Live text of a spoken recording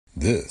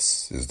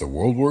This is the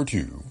World War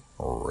II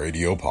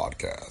Radio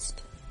Podcast.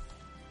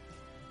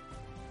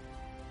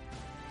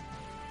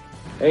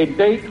 A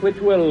date which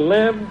will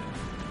live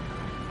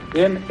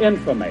in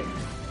infamy.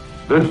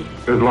 This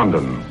is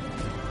London.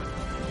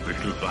 We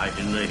shall fight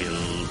in the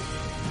hills.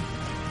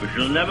 We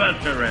shall never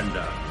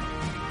surrender.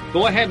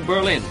 Go ahead,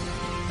 Berlin.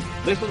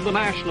 This is the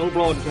National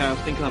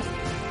Broadcasting Company.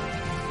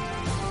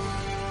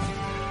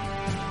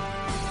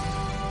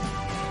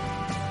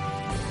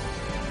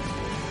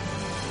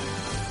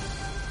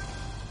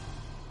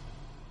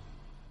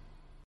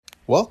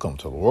 Welcome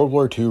to the World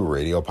War II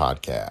Radio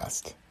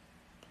Podcast.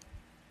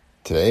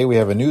 Today we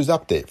have a news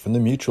update from the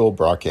Mutual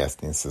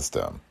Broadcasting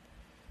System.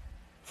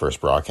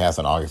 First broadcast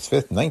on August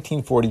 5th,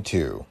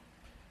 1942.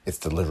 It's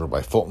delivered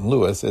by Fulton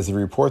Lewis as he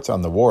reports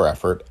on the war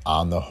effort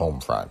on the home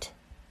front.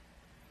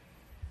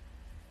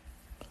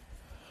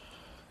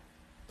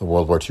 The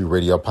World War II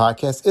Radio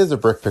Podcast is a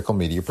Brick Pickle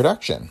Media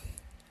production.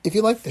 If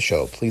you like the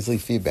show, please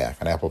leave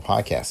feedback on Apple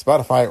Podcasts,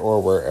 Spotify,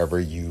 or wherever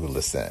you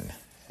listen.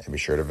 And be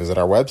sure to visit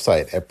our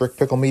website at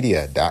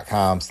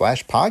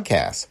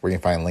brickpicklemedia.com/podcasts, where you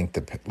can find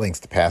links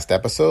to past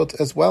episodes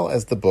as well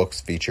as the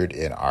books featured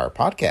in our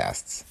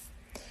podcasts.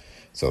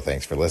 So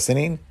thanks for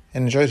listening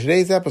and enjoy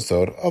today's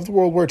episode of the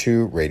World War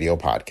II Radio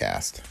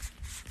Podcast.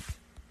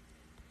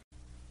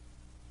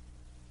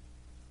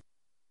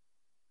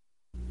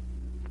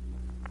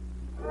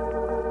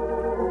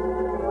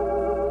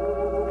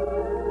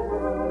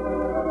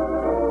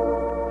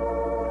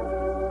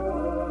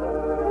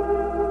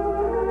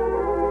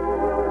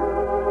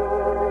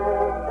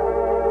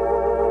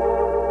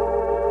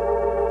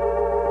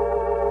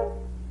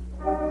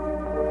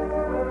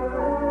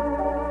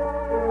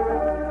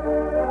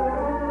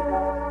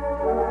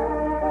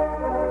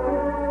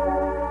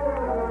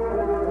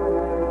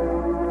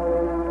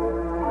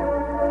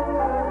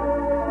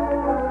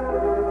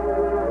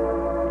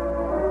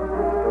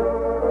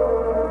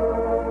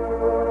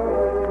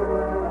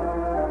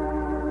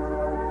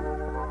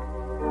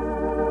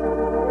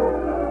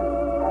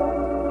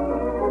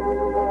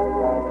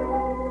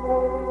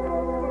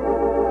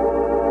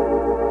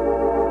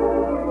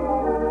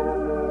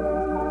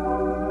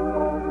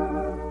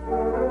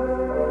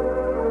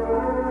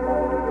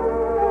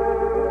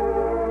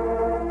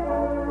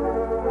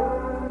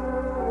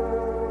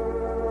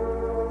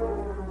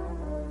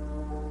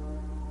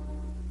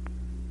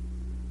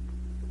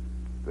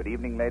 Good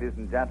evening, ladies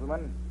and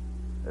gentlemen.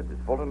 This is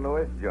Fulton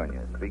Lewis,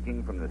 Jr.,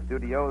 speaking from the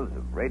studios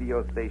of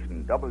radio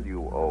station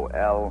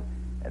WOL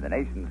in the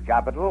nation's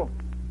capital,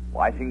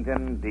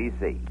 Washington,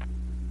 D.C.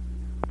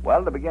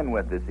 Well, to begin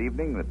with this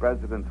evening, the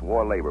President's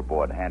War Labor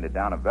Board handed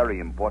down a very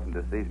important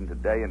decision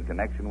today in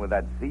connection with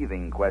that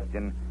seething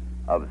question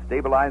of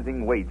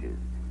stabilizing wages.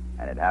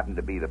 And it happened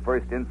to be the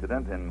first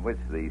incident in which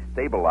the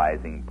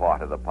stabilizing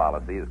part of the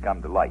policy has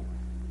come to light.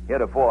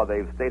 Heretofore,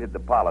 they've stated the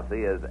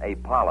policy as a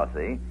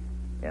policy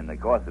in the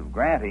course of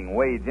granting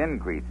wage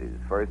increases,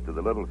 first to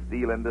the little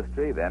steel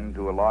industry, then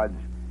to a large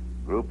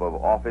group of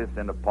office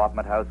and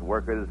apartment house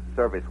workers,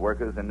 service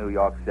workers in New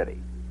York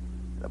City.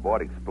 The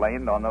board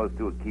explained on those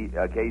two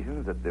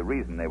occasions that the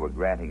reason they were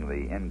granting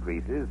the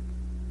increases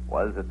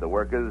was that the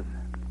workers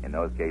in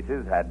those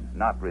cases had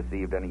not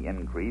received any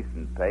increase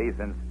in pay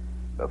since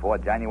before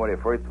January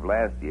 1st of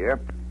last year,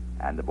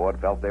 and the board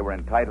felt they were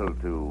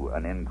entitled to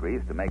an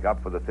increase to make up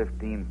for the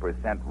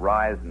 15%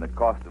 rise in the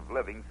cost of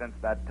living since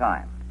that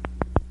time.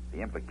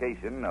 The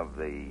implication of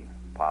the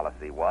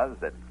policy was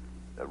that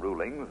the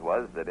rulings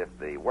was that if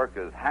the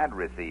workers had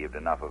received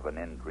enough of an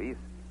increase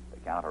to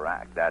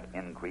counteract that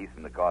increase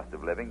in the cost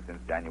of living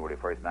since January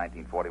 1st,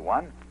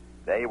 1941,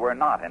 they were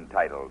not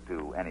entitled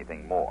to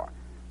anything more.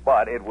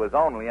 But it was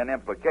only an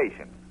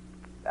implication.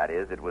 That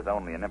is, it was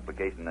only an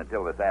implication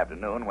until this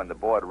afternoon when the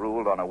board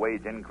ruled on a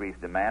wage increase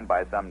demand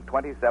by some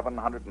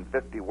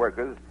 2,750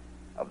 workers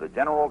of the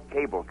General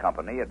Cable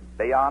Company at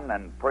Bayonne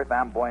and Perth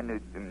Amboy,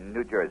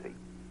 New Jersey.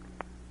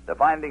 The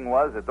finding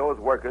was that those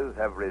workers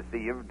have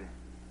received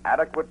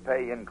adequate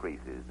pay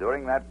increases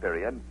during that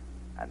period,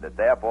 and that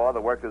therefore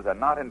the workers are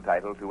not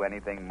entitled to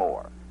anything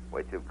more,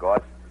 which of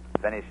course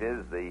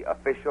finishes the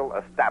official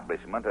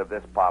establishment of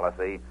this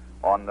policy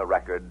on the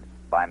record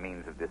by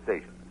means of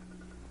decisions.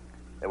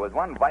 There was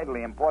one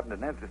vitally important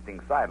and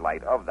interesting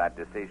sidelight of that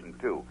decision,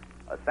 too,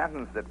 a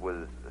sentence that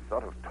was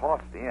sort of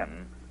tossed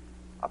in,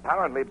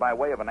 apparently by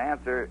way of an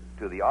answer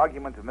to the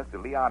argument of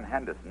Mr. Leon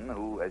Henderson,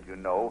 who, as you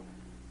know,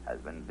 has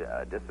been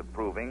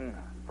disapproving,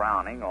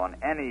 frowning on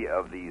any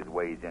of these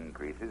wage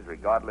increases,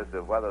 regardless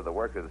of whether the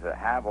workers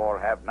have or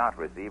have not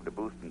received a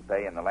boost in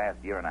pay in the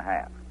last year and a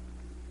half.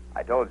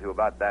 I told you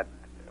about that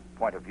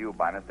point of view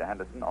by Mr.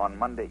 Henderson on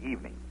Monday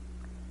evening.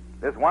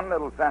 This one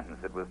little sentence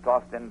that was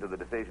tossed into the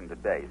decision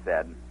today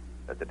said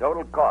that the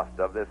total cost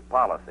of this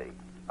policy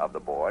of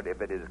the board,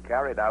 if it is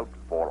carried out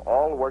for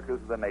all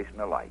workers of the nation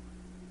alike,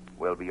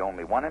 will be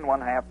only 1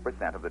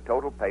 1/2% of the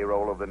total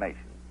payroll of the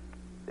nation.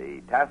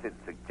 The tacit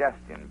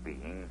suggestion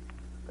being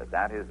that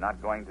that is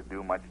not going to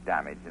do much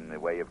damage in the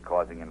way of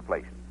causing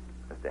inflation.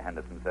 Mr.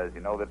 Henderson says,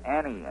 that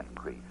any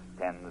increase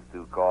tends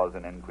to cause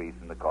an increase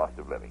in the cost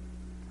of living.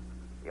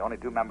 The only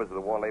two members of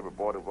the War Labor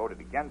Board who voted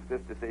against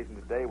this decision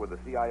today were the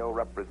CIO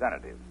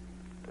representatives,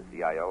 the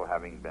CIO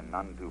having been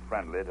none too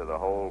friendly to the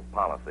whole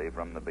policy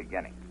from the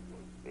beginning.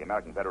 The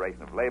American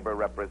Federation of Labor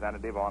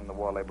representative on the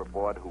War Labor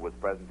Board, who was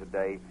present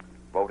today,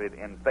 voted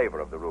in favor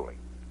of the ruling.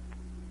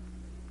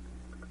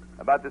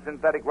 About the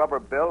synthetic rubber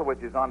bill,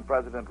 which is on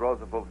President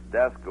Roosevelt's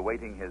desk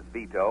awaiting his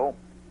veto,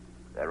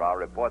 there are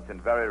reports in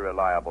very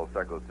reliable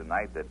circles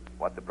tonight that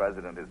what the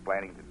president is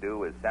planning to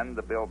do is send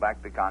the bill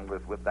back to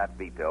Congress with that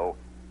veto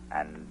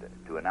and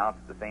to announce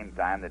at the same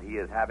time that he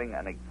is having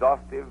an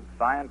exhaustive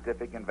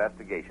scientific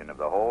investigation of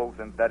the whole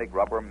synthetic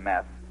rubber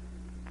mess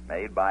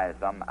made by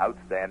some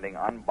outstanding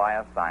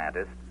unbiased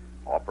scientist,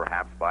 or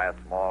perhaps by a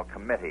small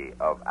committee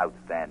of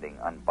outstanding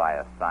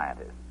unbiased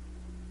scientists.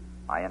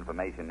 My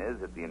information is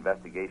that the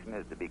investigation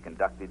is to be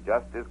conducted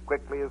just as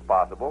quickly as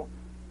possible,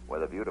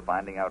 with a view to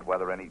finding out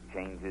whether any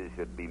changes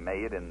should be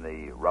made in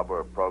the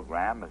rubber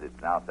program as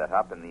it's now set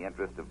up in the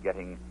interest of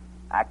getting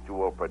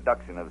actual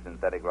production of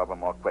synthetic rubber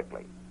more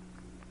quickly.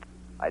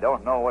 I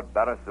don't know what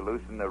better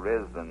solution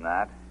there is than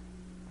that.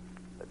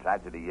 The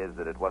tragedy is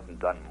that it wasn't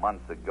done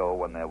months ago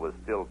when there was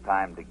still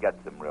time to get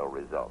some real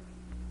results.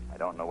 I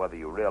don't know whether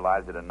you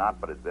realize it or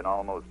not, but it's been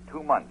almost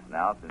 2 months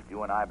now since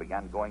you and I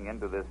began going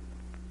into this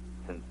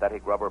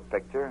synthetic rubber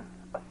picture,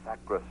 a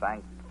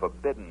sacrosanct,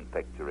 forbidden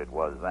picture it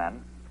was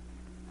then.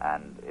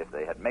 And if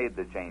they had made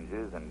the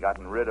changes and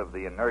gotten rid of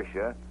the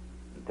inertia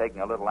and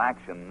taken a little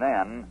action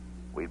then,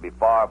 we'd be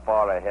far,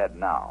 far ahead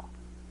now.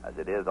 As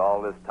it is,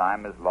 all this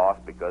time is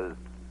lost because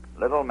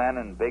little men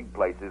in big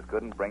places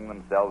couldn't bring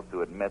themselves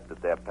to admit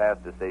that their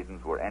past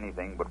decisions were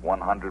anything but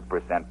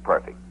 100%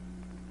 perfect.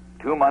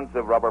 2 months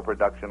of rubber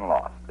production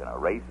lost in a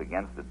race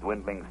against the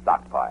dwindling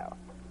stockpile.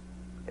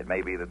 It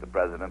may be that the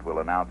president will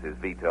announce his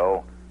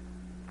veto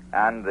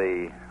and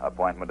the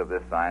appointment of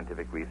this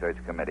scientific research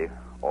committee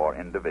or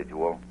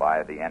individual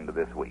by the end of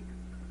this week.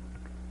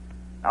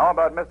 Now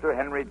about Mr.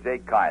 Henry J.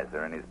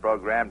 Kaiser and his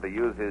program to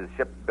use his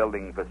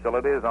shipbuilding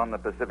facilities on the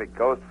Pacific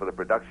coast for the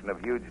production of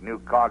huge new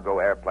cargo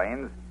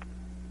airplanes.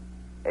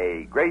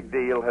 A great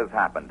deal has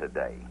happened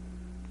today.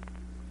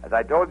 As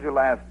I told you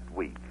last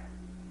week,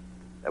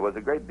 there was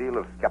a great deal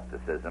of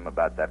skepticism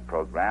about that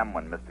program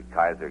when Mr.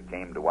 Kaiser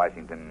came to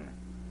Washington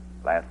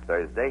last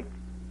Thursday.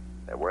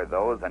 There were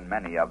those, and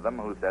many of them,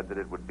 who said that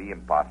it would be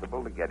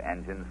impossible to get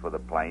engines for the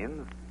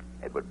planes.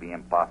 It would be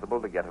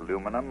impossible to get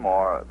aluminum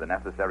or the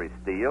necessary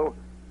steel.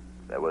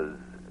 There was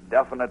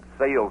definite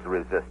sales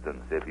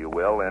resistance, if you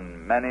will,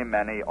 in many,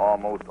 many,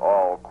 almost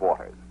all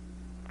quarters.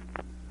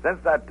 Since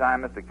that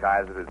time, Mr.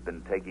 Kaiser has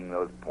been taking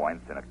those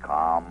points in a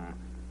calm,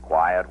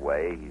 quiet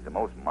way. He's a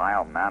most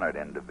mild-mannered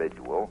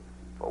individual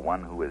for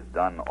one who has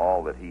done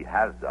all that he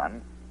has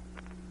done.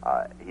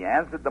 He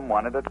answered them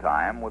one at a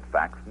time with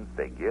facts and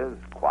figures,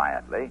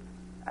 quietly.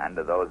 And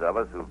to those of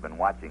us who've been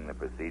watching the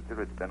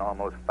procedure, it's been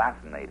almost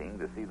fascinating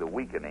to see the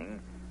weakening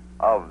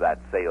of that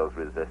sales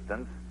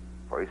resistance,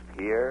 first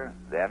here,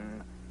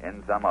 then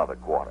in some other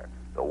quarter.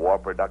 The War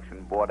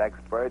Production Board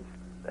experts,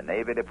 the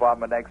Navy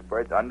Department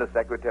experts,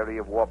 Undersecretary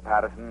of War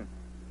Patterson,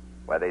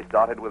 where they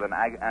started with an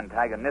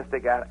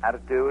antagonistic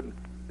attitude,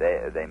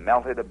 they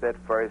melted a bit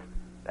first,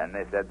 then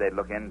they said they'd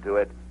look into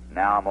it.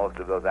 Now most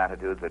of those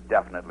attitudes are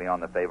definitely on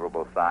the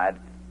favorable side,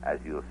 as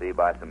you'll see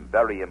by some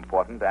very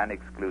important and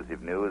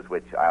exclusive news,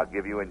 which I'll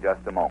give you in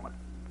just a moment.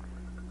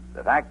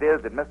 The fact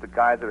is that Mr.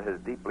 Kaiser has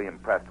deeply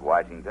impressed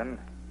Washington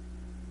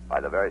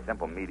by the very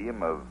simple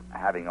medium of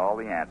having all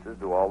the answers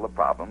to all the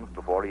problems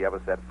before he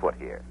ever set foot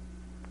here.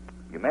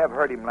 You may have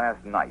heard him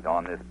last night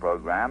on this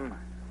program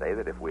say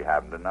that if we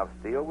haven't enough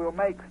steel, we'll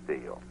make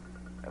steel.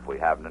 If we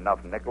haven't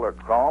enough nickel or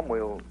chrome,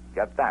 we'll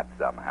get that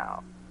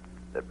somehow.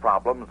 That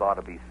problems ought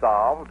to be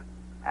solved,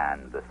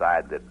 and the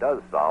side that does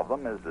solve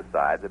them is the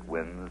side that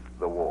wins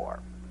the war.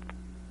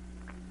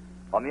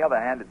 On the other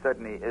hand, it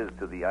certainly is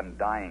to the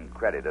undying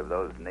credit of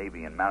those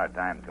Navy and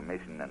Maritime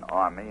Commission and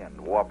Army and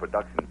War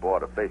Production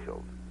Board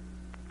officials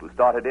who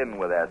started in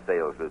with their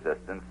sales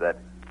resistance that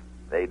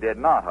they did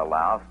not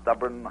allow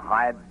stubborn,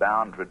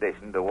 hidebound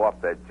tradition to warp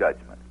their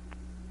judgment.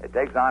 It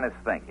takes honest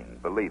thinking,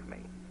 believe me,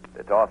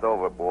 to toss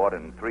overboard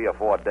in 3 or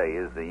 4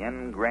 days the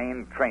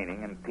ingrained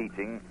training and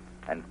teaching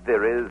and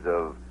theories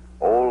of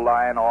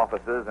old-line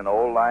officers and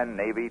old-line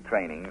Navy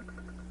training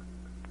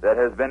that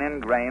has been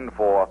ingrained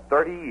for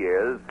 30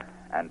 years,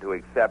 and to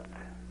accept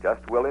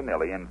just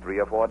willy-nilly in 3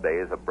 or 4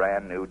 days a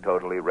brand new,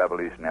 totally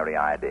revolutionary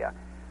idea.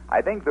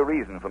 I think the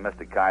reason for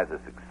Mr.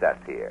 Kaiser's success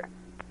here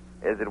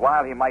is that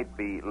while he might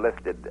be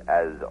listed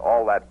as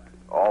all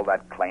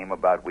that claim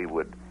about we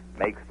would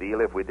make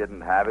steel if we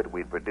didn't have it,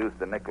 we'd produce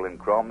the nickel and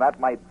chrome, that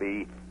might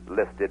be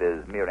listed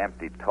as mere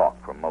empty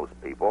talk from most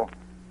people.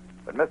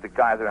 But Mr.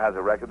 Kaiser has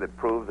a record that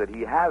proves that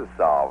he has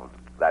solved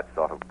that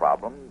sort of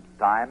problem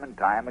time and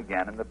time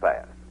again in the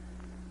past.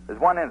 There's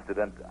one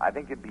incident I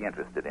think you'd be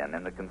interested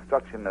in the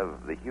construction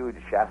of the huge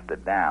Shasta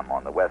Dam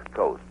on the West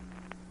Coast,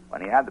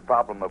 when he had the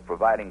problem of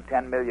providing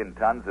 10 million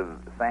tons of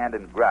sand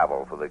and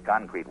gravel for the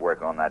concrete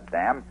work on that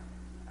dam,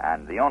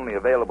 and the only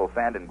available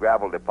sand and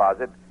gravel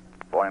deposit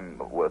for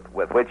him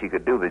with which he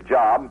could do the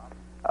job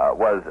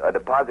was a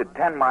deposit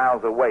 10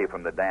 miles away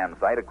from the dam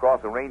site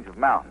across a range of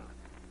mountains.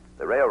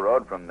 The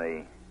railroad from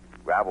the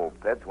gravel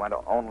pits went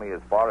only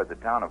as far as the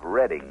town of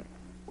Reading,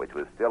 which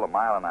was still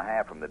 1.5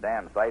 miles from the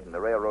dam site, and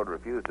the railroad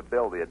refused to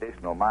build the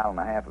additional 1.5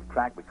 miles of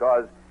track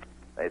because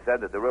they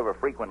said that the river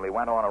frequently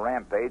went on a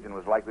rampage and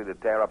was likely to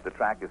tear up the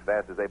track as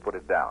fast as they put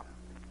it down.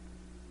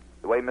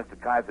 The way Mr.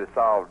 Kaiser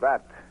solved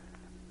that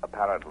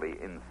apparently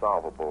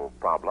insolvable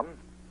problem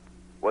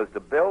was to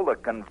build a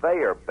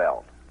conveyor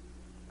belt.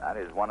 That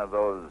is one of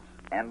those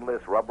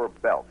endless rubber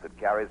belts that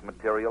carries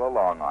material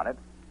along on it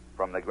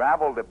from the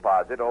gravel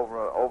deposit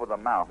over the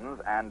mountains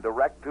and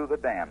direct to the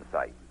dam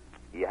site.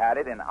 He had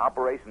it in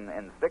operation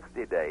in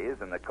 60 days,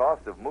 and the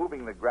cost of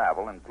moving the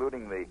gravel,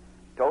 including the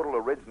total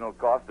original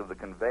cost of the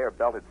conveyor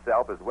belt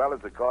itself, as well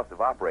as the cost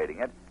of operating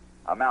it,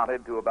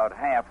 amounted to about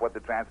half what the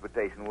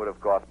transportation would have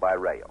cost by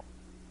rail.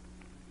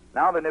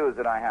 Now the news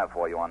that I have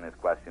for you on this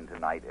question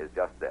tonight is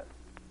just this.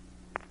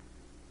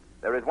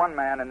 There is one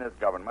man in this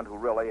government who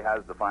really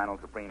has the final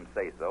supreme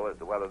say-so as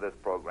to whether this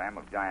program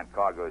of giant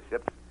cargo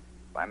ships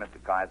by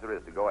Mr. Kaiser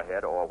is to go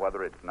ahead or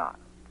whether it's not.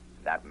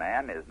 That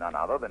man is none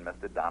other than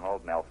Mr.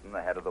 Donald Nelson,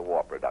 the head of the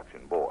War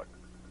Production Board.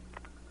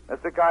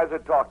 Mr. Kaiser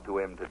talked to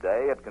him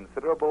today at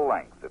considerable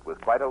length. It was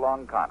quite a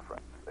long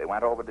conference. They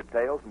went over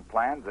details and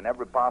plans and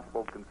every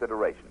possible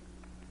consideration.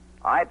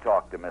 I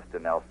talked to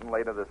Mr. Nelson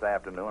later this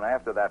afternoon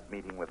after that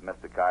meeting with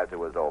Mr. Kaiser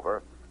was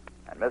over,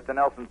 and Mr.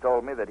 Nelson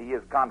told me that he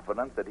is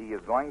confident that he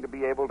is going to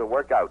be able to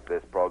work out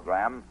this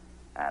program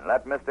and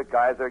let Mr.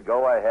 Kaiser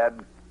go ahead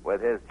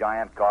with his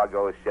giant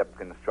cargo ship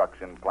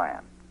construction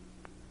plan.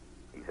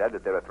 He said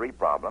that there are three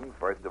problems.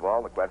 First of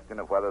all, the question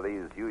of whether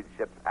these huge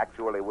ships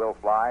actually will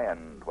fly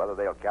and whether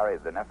they'll carry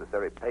the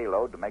necessary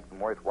payload to make them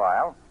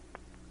worthwhile.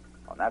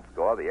 On that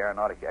score, the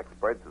aeronautic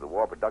experts of the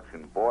War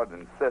Production Board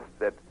insist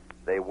that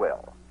they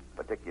will.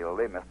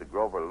 Particularly Mr.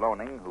 Grover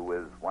Loaning, who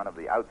is one of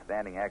the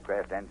outstanding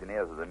aircraft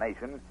engineers of the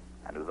nation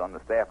and who's on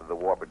the staff of the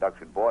War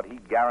Production Board, he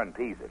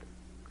guarantees it.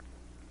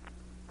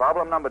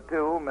 Problem number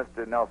two,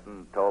 Mr.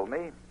 Nelson told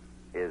me,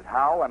 is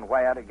how and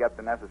where to get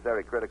the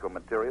necessary critical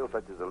materials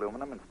such as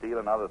aluminum and steel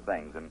and other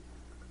things. And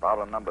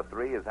problem number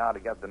three is how to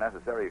get the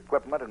necessary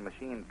equipment and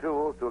machine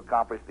tools to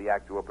accomplish the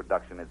actual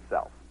production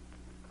itself.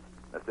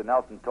 Mr.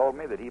 Nelson told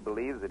me that he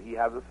believes that he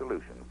has a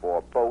solution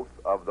for both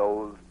of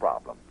those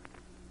problems.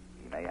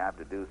 He may have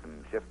to do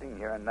some shifting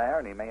here and there,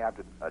 and he may have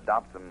to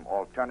adopt some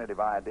alternative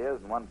ideas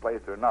in one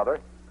place or another,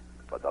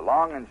 but the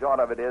long and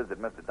short of it is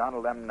that Mr.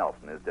 Donald M.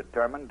 Nelson is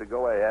determined to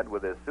go ahead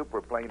with his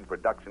superplane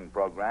production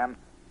program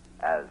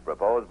as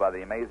proposed by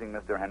the amazing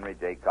Mr. Henry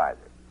J. Kaiser.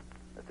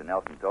 Mr.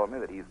 Nelson told me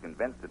that he's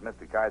convinced that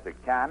Mr. Kaiser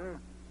can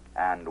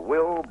and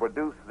will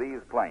produce these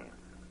planes.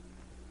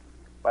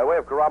 By way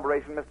of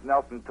corroboration, Mr.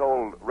 Nelson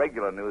told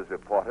regular news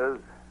reporters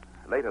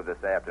later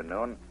this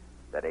afternoon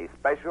that a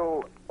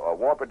special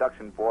War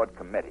Production Board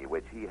committee,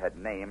 which he had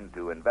named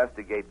to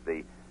investigate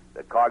the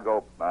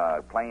cargo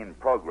plane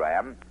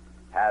program,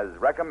 has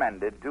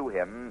recommended to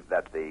him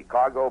that the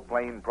cargo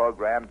plane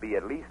program be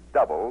at least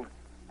doubled,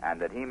 and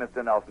that he,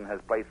 Mr. Nelson, has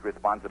placed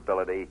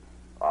responsibility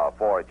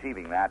for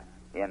achieving that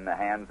in the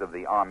hands of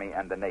the Army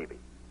and the Navy.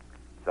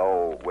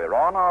 So we're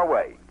on our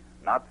way.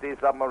 Nazi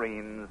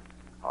submarines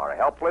are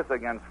helpless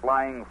against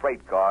flying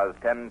freight cars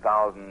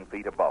 10,000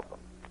 feet above them.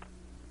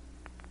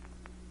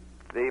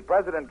 The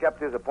president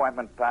kept his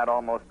appointment pad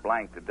almost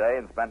blank today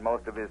and spent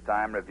most of his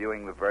time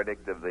reviewing the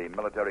verdict of the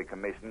military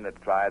commission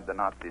that tried the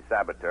Nazi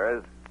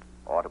saboteurs,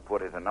 or to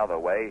put it another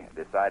way,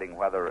 deciding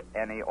whether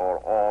any or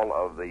all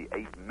of the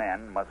 8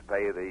 men must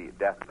pay the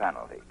death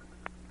penalty.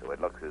 So it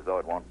looks as though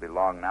it won't be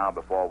long now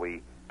before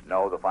we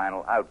know the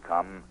final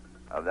outcome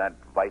of that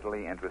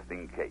vitally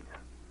interesting case.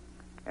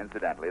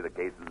 Incidentally, the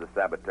case of the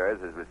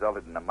saboteurs has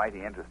resulted in a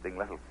mighty interesting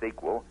little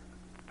sequel.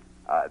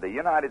 The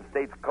United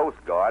States Coast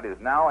Guard is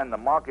now in the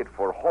market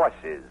for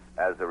horses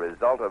as a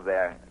result of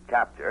their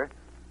capture.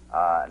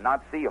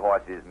 Not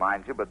seahorses,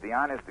 mind you, but the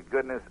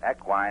honest-to-goodness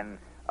equine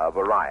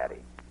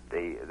variety.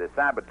 The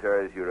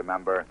saboteurs, you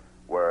remember,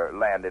 were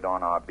landed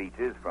on our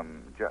beaches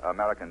from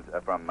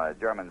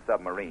German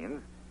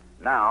submarines.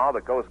 Now, the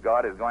Coast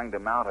Guard is going to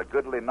mount a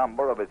goodly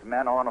number of its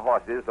men on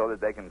horses so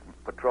that they can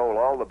patrol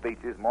all the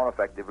beaches more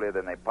effectively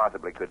than they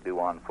possibly could do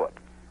on foot.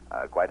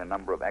 Quite a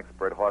number of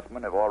expert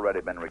horsemen have already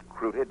been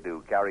recruited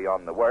to carry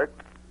on the work,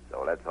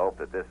 so let's hope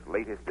that this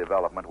latest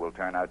development will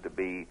turn out to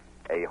be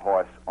a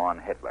horse on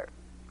Hitler.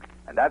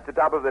 And that's the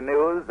top of the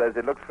news as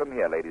it looks from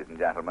here, ladies and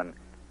gentlemen.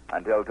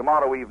 Until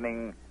tomorrow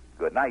evening,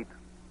 good night.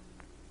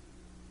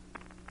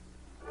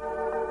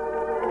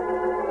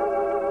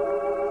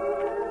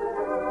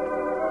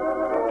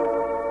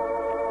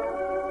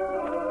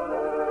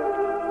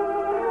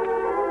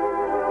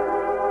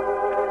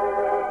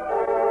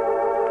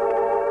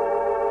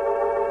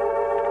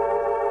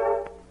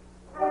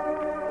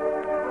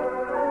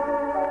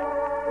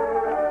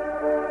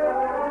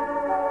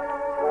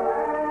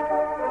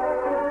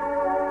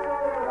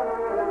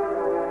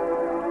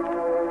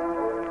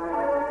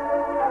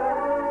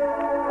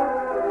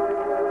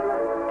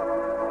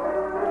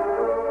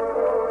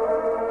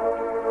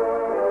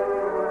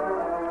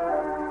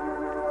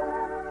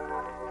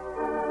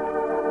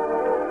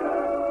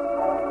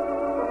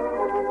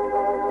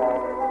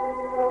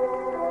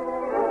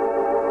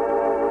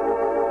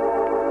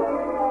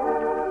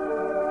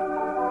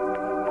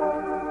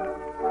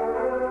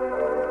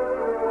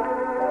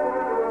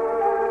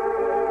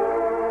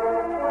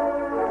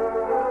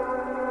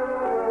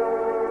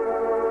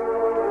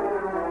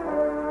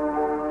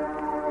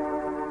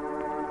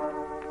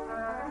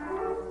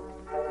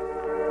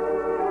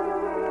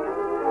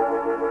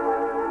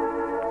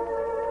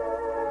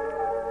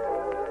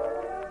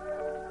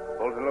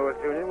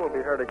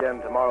 heard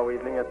again tomorrow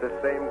evening at this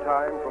same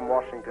time from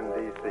Washington,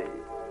 D.C.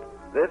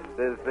 This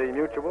is the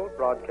Mutual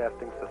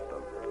Broadcasting System.